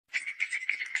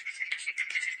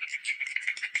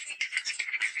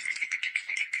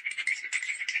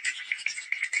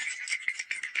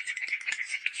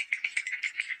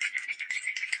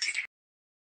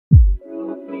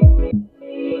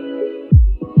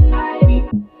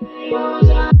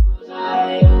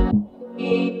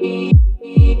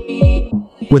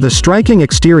With a striking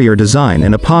exterior design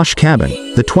and a posh cabin,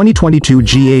 the 2022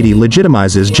 G80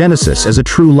 legitimizes Genesis as a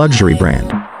true luxury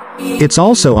brand. It's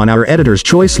also on our editor's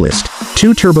choice list.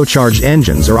 Two turbocharged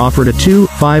engines are offered: a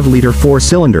 2.5-liter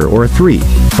 4-cylinder or a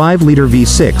 3.5-liter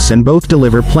V6, and both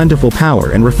deliver plentiful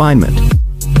power and refinement.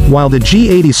 While the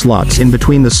G80 slots in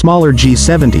between the smaller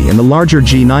G70 and the larger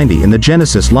G90 in the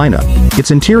Genesis lineup,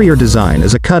 its interior design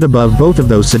is a cut above both of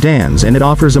those sedans, and it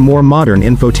offers a more modern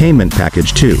infotainment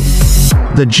package too.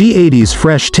 The G80's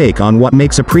fresh take on what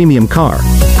makes a premium car.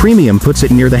 Premium puts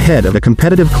it near the head of a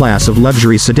competitive class of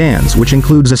luxury sedans, which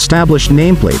includes established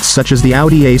nameplates such as the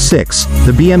Audi A6,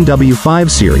 the BMW 5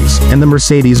 Series, and the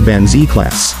Mercedes-Benz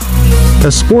E-Class.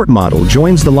 A sport model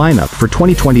joins the lineup for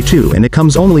 2022, and it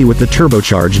comes only with the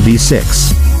turbocharged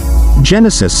V6.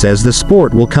 Genesis says the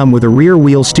Sport will come with a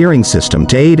rear-wheel steering system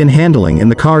to aid in handling,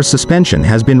 and the car's suspension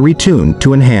has been retuned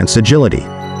to enhance agility.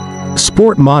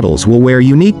 Sport models will wear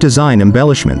unique design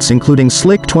embellishments including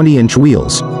slick 20-inch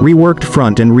wheels, reworked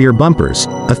front and rear bumpers,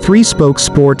 a 3-spoke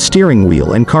sport steering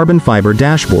wheel, and carbon fiber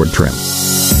dashboard trim.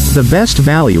 The best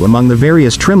value among the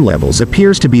various trim levels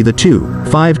appears to be the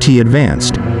 2.5T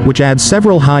Advanced, which adds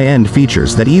several high-end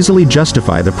features that easily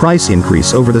justify the price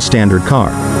increase over the standard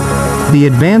car. The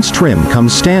advanced trim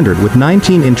comes standard with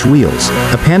 19-inch wheels,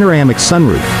 a panoramic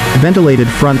sunroof, ventilated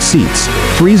front seats,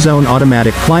 3-zone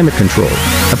automatic climate control,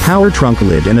 a power trunk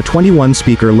lid, and a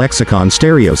 21-speaker Lexicon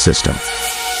stereo system.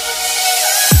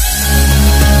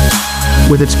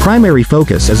 With its primary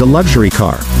focus as a luxury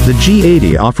car, the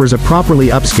G80 offers a properly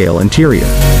upscale interior.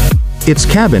 Its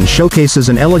cabin showcases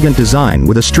an elegant design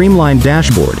with a streamlined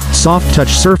dashboard, soft-touch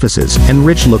surfaces, and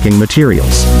rich-looking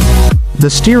materials. The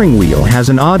steering wheel has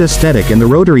an odd aesthetic, and the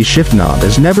rotary shift knob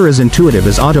is never as intuitive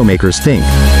as automakers think,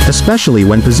 especially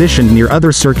when positioned near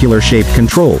other circular-shaped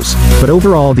controls, but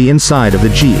overall the inside of the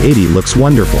G80 looks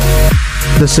wonderful.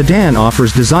 The sedan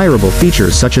offers desirable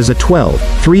features such as a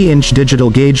 12.3-inch digital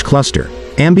gauge cluster,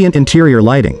 ambient interior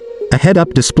lighting, a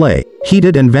head-up display,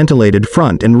 heated and ventilated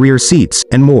front and rear seats,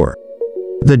 and more.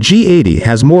 The G80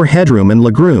 has more headroom and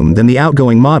legroom than the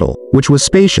outgoing model, which was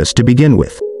spacious to begin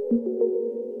with.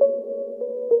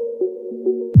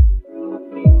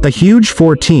 A huge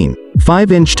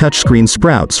 14.5-inch touchscreen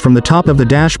sprouts from the top of the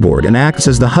dashboard and acts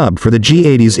as the hub for the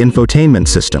G80's infotainment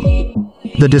system.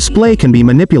 The display can be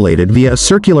manipulated via a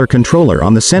circular controller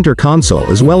on the center console,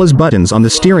 as well as buttons on the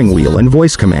steering wheel and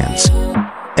voice commands.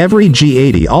 Every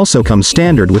G80 also comes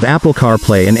standard with Apple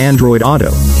CarPlay and Android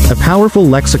Auto, a powerful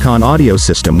Lexicon audio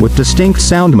system with distinct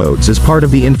sound modes as part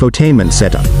of the infotainment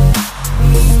setup.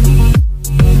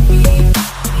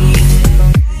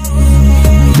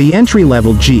 The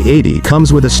entry-level G80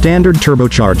 comes with a standard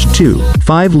turbocharged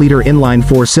 2.5-liter inline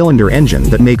 4-cylinder engine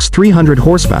that makes 300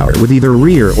 horsepower with either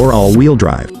rear or all-wheel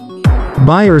drive.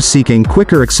 Buyers seeking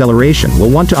quicker acceleration will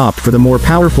want to opt for the more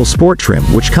powerful sport trim,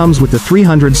 which comes with the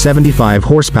 375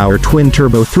 horsepower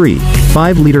twin-turbo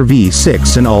 3.5-liter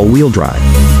V6 and all-wheel drive.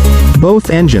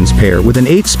 Both engines pair with an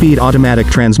 8-speed automatic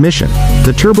transmission.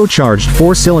 The turbocharged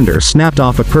 4-cylinder snapped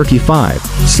off a perky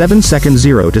 5.7-second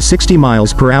 0 to 60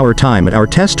 miles per hour time at our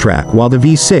test track, while the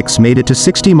V6 made it to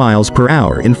 60 miles per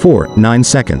hour in 4.9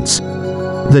 seconds.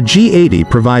 The G80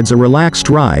 provides a relaxed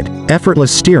ride,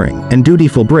 effortless steering, and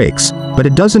dutiful brakes, but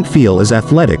it doesn't feel as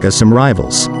athletic as some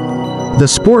rivals. The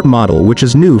Sport model, which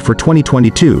is new for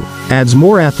 2022, adds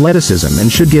more athleticism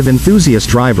and should give enthusiast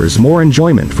drivers more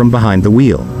enjoyment from behind the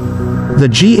wheel. The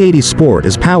G80 Sport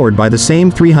is powered by the same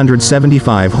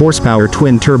 375 horsepower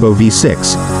twin-turbo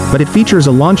V6, but it features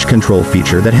a launch control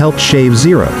feature that helped shave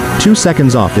 0.2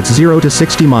 seconds off its 0 to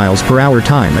 60 miles per hour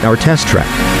time at our test track.